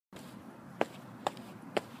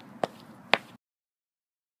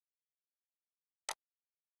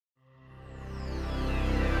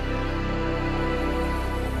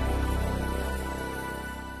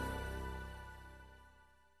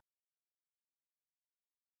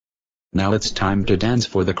Now it's time to dance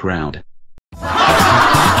for the crowd.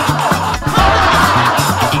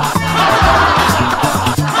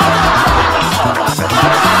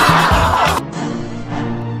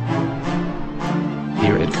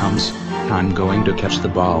 Here it comes. I'm going to catch the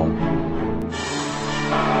ball. Yay,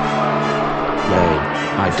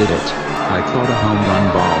 I did it. I caught a home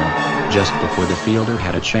run ball, just before the fielder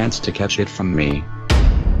had a chance to catch it from me.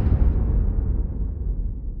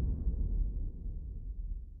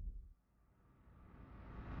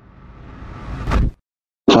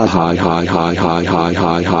 Ha ha ha ha ha ha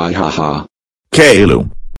ha ha ha ha. Caillou.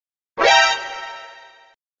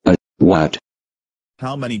 What?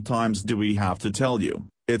 How many times do we have to tell you?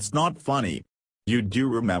 It's not funny. You do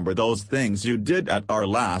remember those things you did at our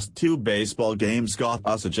last 2 baseball games got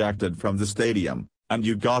us ejected from the stadium, and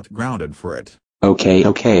you got grounded for it.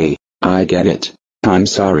 Okay, I get it. I'm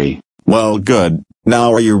sorry. Well, good.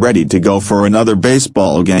 Now are you ready to go for another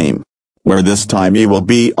baseball game? Where this time you will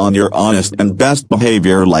be on your honest and best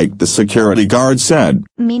behavior like the security guard said.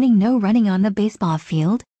 Meaning no running on the baseball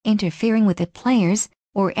field, interfering with the players,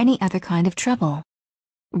 or any other kind of trouble.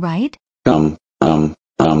 Right?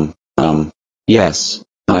 Yes,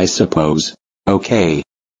 I suppose. Okay.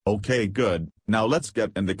 Okay, good. Now let's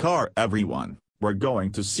get in the car, everyone. We're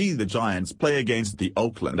going to see the Giants play against the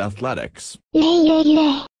Oakland Athletics.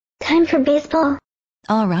 Yay. Time for baseball.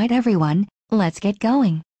 All right, everyone, let's get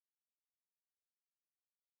going.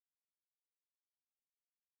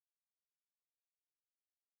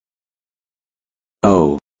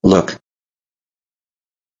 Oh, look.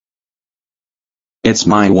 It's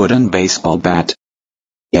my wooden baseball bat.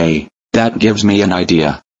 Yay, that gives me an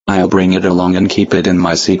idea. I'll bring it along and keep it in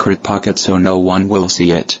my secret pocket so no one will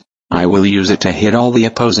see it. I will use it to hit all the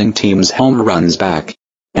opposing team's home runs back.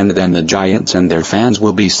 And then the Giants and their fans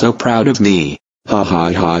will be so proud of me. Ha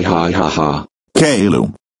ha ha ha ha ha.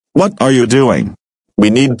 Caillou. What are you doing?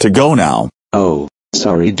 We need to go now. Oh,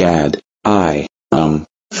 sorry Dad. I,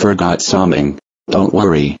 forgot something. Don't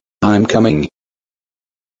worry, I'm coming.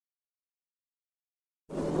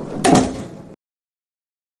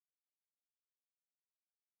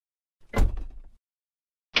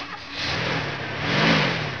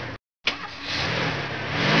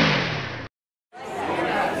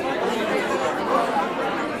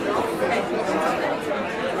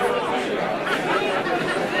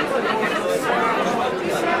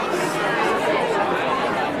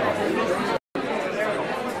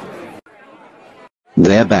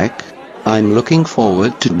 They're back. I'm looking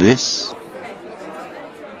forward to this.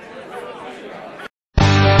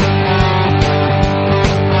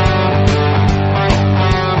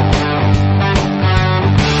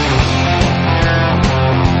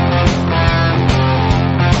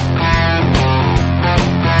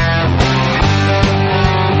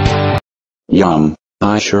 Yum,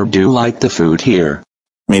 I sure do like the food here.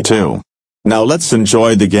 Me too. Now let's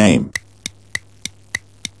enjoy the game.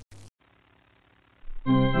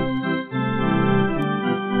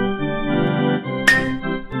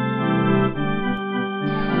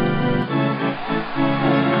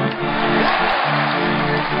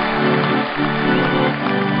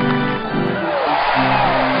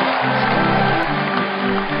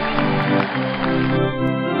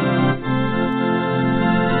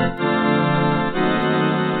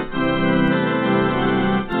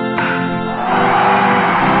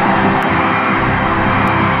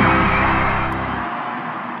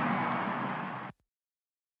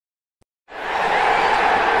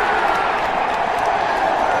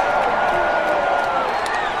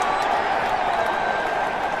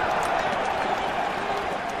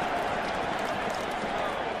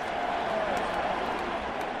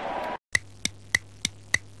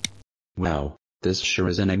 Wow, this sure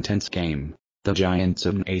is an intense game. The Giants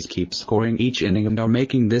and A's keep scoring each inning and are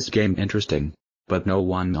making this game interesting. But no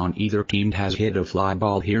one on either team has hit a fly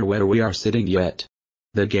ball here where we are sitting yet.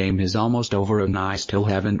 The game is almost over and I still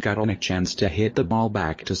haven't gotten a chance to hit the ball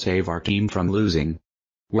back to save our team from losing.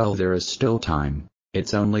 Well, there is still time.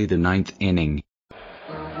 It's only the 9th inning.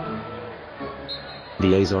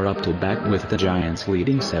 The A's are up to bat with the Giants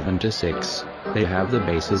leading 7-6. They have the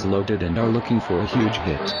bases loaded and are looking for a huge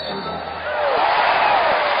hit.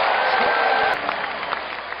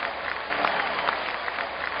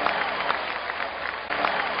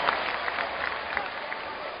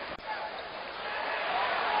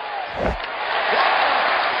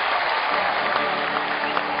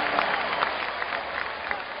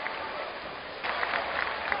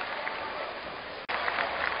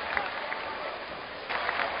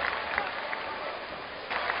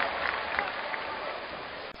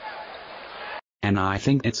 And I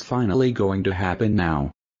think it's finally going to happen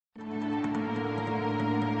now.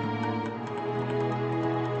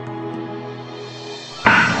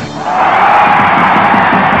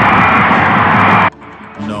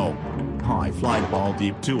 No. High fly ball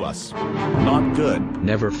deep to us. Not good.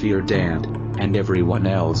 Never fear, Dad, and everyone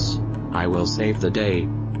else. I will save the day.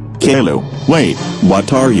 Caillou, wait,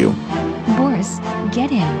 what are you? Boris,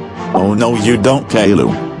 get him. Oh no you don't,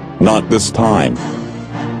 Caillou. Not this time.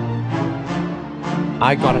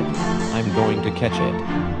 I got it. I'm going to catch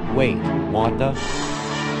it. Wait, what the?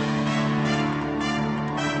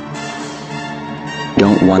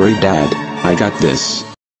 Don't worry, Dad. I got this.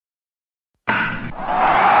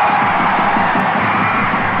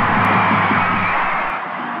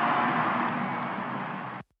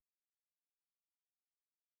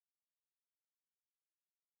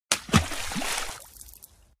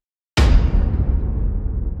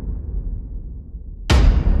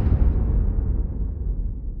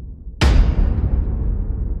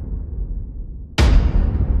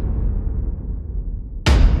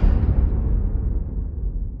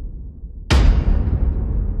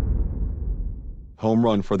 Home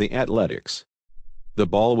run for the Athletics. The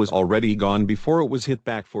ball was already gone before it was hit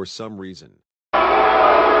back for some reason.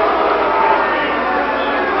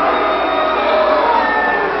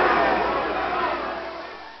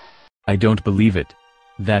 I don't believe it.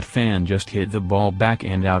 That fan just hit the ball back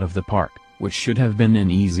and out of the park, which should have been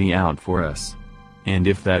an easy out for us. And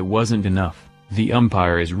if that wasn't enough, the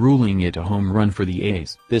umpire is ruling it a home run for the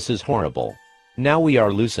A's. This is horrible. Now we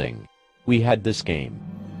are losing. We had this game.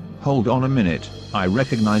 Hold on a minute, I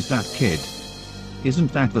recognize that kid.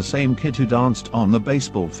 Isn't that the same kid who danced on the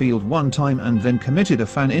baseball field one time and then committed a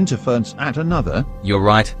fan interference at another? You're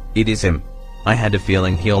right, it is him. I had a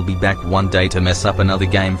feeling he'll be back one day to mess up another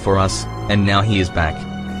game for us, and now he is back.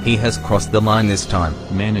 He has crossed the line this time.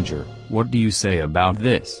 Manager, what do you say about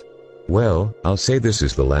this? Well, I'll say this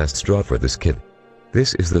is the last straw for this kid.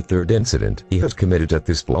 This is the third incident he has committed at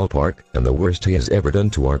this ballpark, and the worst he has ever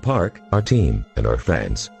done to our park, our team, and our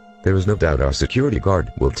fans. There is no doubt our security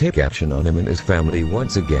guard will take action on him and his family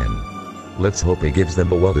once again. Let's hope he gives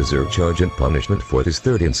them a well-deserved charge and punishment for this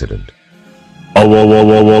third incident. Okay,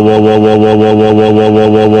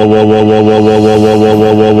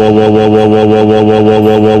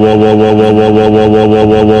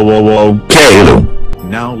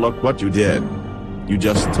 now look what you did. You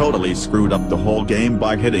just totally screwed up the whole game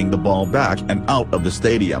by hitting the ball back and out of the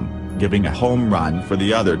stadium, giving a home run for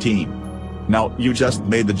the other team. Now you just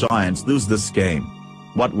made the Giants lose this game.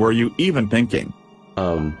 What were you even thinking?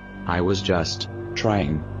 I was just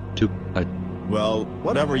trying to, Well,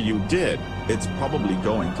 whatever you did, it's probably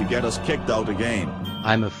going to get us kicked out again.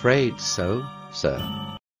 I'm afraid so, sir.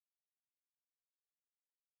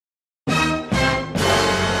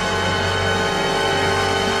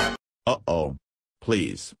 Uh-oh.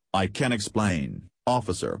 Please, I can explain,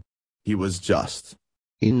 officer. He was just...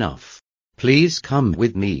 Enough. Please come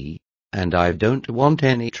with me, and I don't want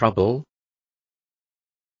any trouble.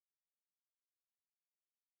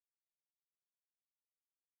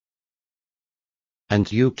 And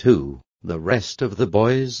you too, the rest of the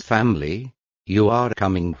boys' family, you are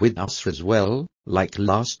coming with us as well, like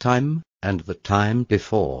last time, and the time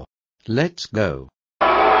before. Let's go.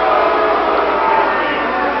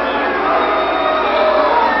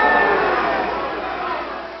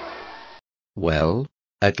 Well,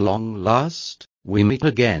 at long last, we meet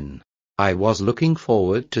again. I was looking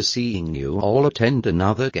forward to seeing you all attend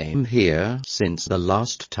another game here since the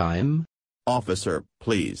last time. Officer,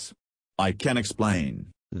 please. I can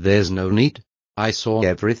explain. There's no need. I saw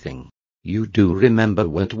everything. You do remember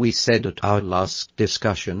what we said at our last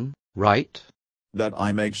discussion, right? That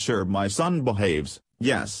I make sure my son behaves,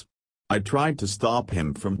 yes. I tried to stop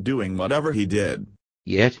him from doing whatever he did.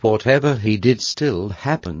 Yet whatever he did still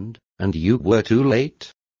happened, and you were too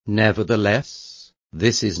late. Nevertheless,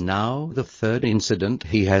 this is now the third incident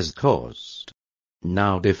he has caused.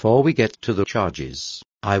 Now before we get to the charges,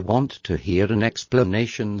 I want to hear an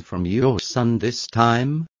explanation from your son this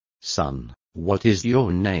time. Son, what is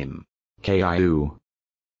your name? Caillou.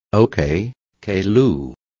 Okay,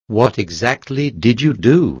 Caillou. What exactly did you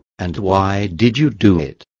do, and why did you do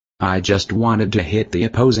it? I just wanted to hit the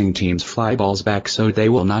opposing team's fly balls back so they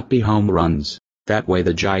will not be home runs. That way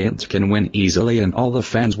the Giants can win easily and all the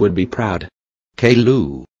fans would be proud.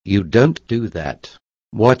 Caillou, you don't do that.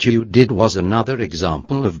 What you did was another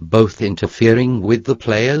example of both interfering with the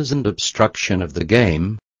players and obstruction of the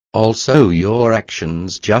game. Also your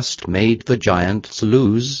actions just made the Giants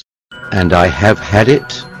lose. And I have had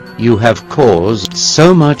it. You have caused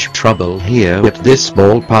so much trouble here at this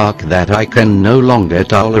ballpark that I can no longer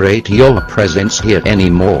tolerate your presence here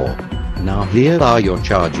anymore. Now here are your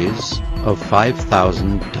charges. of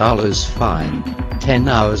 $5,000 fine, 10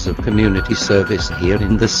 hours of community service here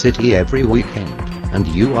in the city every weekend, and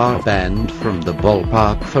you are banned from the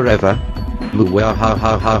ballpark forever.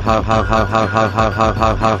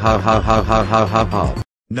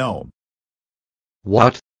 No.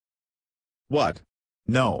 What? What?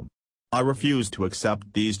 No. I refuse to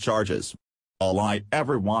accept these charges. All I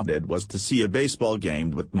ever wanted was to see a baseball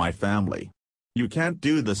game with my family. You can't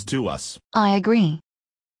do this to us. I agree.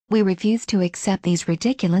 We refuse to accept these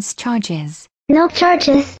ridiculous charges. No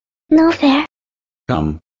charges. No fair.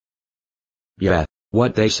 Yeah,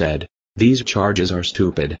 what they said. These charges are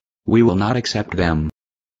stupid. We will not accept them.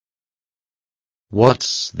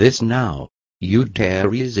 What's this now? You dare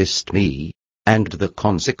resist me, and the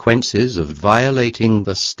consequences of violating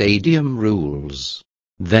the stadium rules.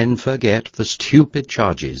 Then forget the stupid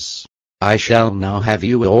charges. I shall now have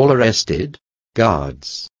you all arrested.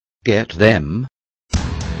 Guards, get them.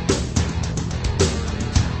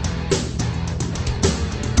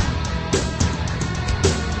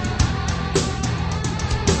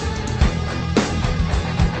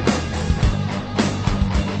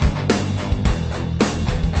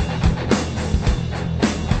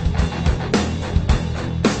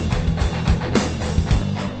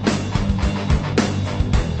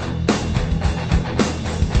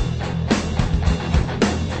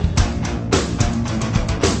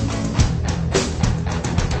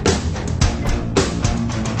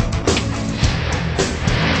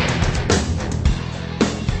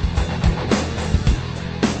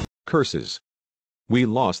 Curses. We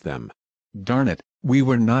lost them. Darn it, we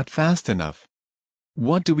were not fast enough.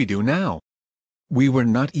 What do we do now? We were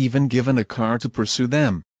not even given a car to pursue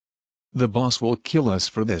them. The boss will kill us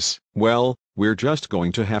for this. Well, we're just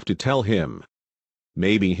going to have to tell him.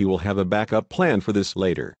 Maybe he will have a backup plan for this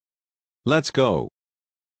later. Let's go.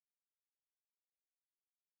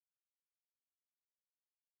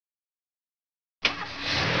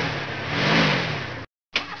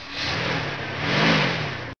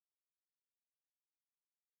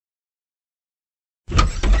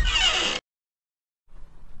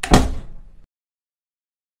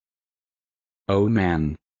 Oh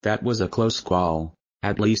man, that was a close call.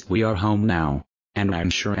 At least we are home now, and I'm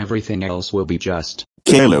sure everything else will be just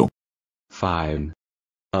Caillou. fine.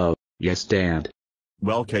 Yes, Dad.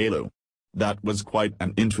 Well, Caillou, that was quite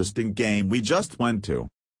an interesting game we just went to,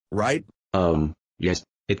 right? Yes,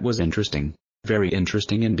 it was interesting. Very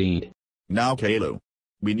interesting indeed. Now, Caillou,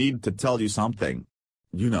 we need to tell you something.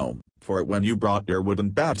 You know, for when you brought your wooden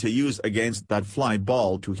bat to use against that fly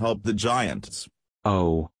ball to help the Giants.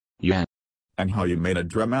 Oh, yeah. And how you made a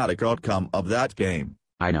dramatic outcome of that game.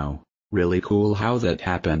 I know. Really cool how that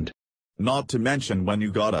happened. Not to mention when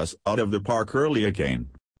you got us out of the park early again.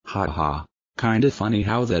 Haha. Kinda funny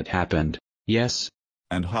how that happened. Yes.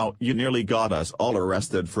 And how you nearly got us all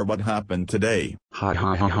arrested for what happened today. Ha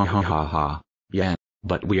ha ha ha ha ha ha. Yeah,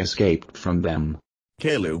 but we escaped from them.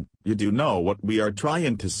 Caillou, you do know what we are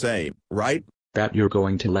trying to say, right? That you're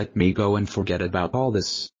going to let me go and forget about all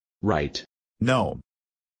this, right? No.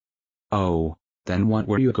 Oh, then what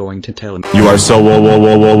were you going to tell me? You are so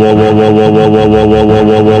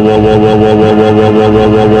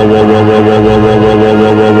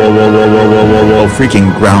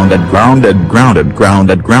freaking grounded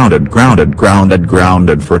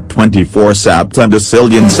for 24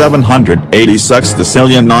 septillion 786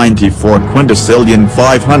 decillion 94 quintillion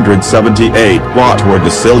 578 watt or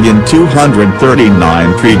decillion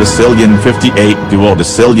 239 tridecillion 58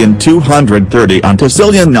 duodecillion 230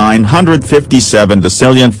 untocillion 957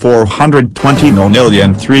 decillion 420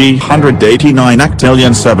 nonillion 389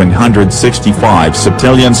 octillion 765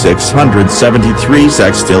 septillion 673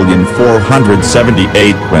 sextillion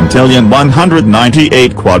 478 quintillion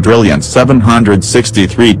 198 quadrillion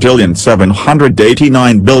 763 trillion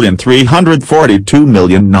 789 billion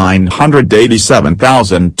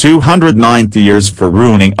 342,987,290 years for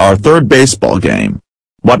ruining our third baseball game.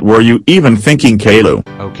 What were you even thinking, Caillou?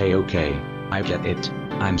 Okay, I get it.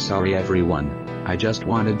 I'm sorry everyone. I just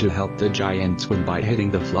wanted to help the Giants win by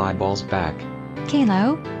hitting the fly balls back.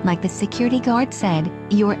 Caillou, like the security guard said,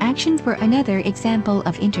 your actions were another example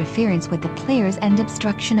of interference with the players and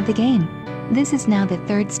obstruction of the game. This is now the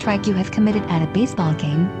third strike you have committed at a baseball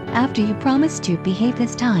game, after you promised to behave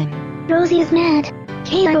this time. Rosie is mad.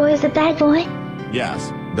 Caillou is a bad boy.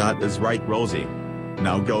 Yes, that is right, Rosie.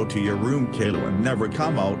 Now go to your room, Caillou, and never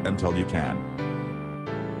come out until you can.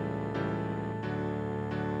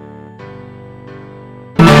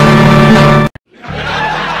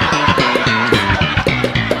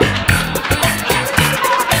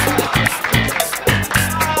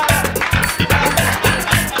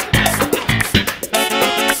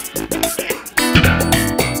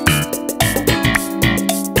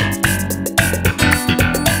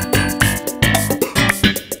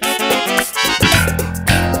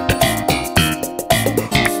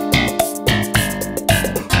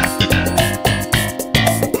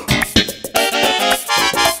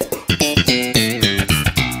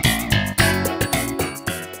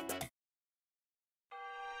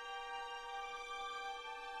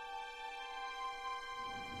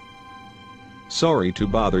 Sorry to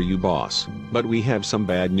bother you, boss, but we have some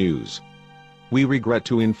bad news. We regret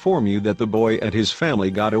to inform you that the boy and his family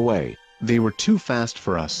got away. They were too fast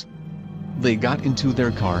for us. They got into their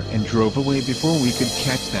car and drove away before we could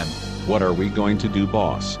catch them. What are we going to do,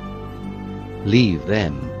 boss? Leave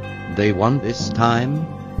them. They won this time.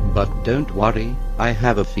 But don't worry, I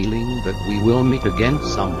have a feeling that we will meet again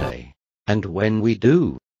someday. And when we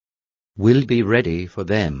do, we'll be ready for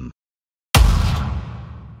them.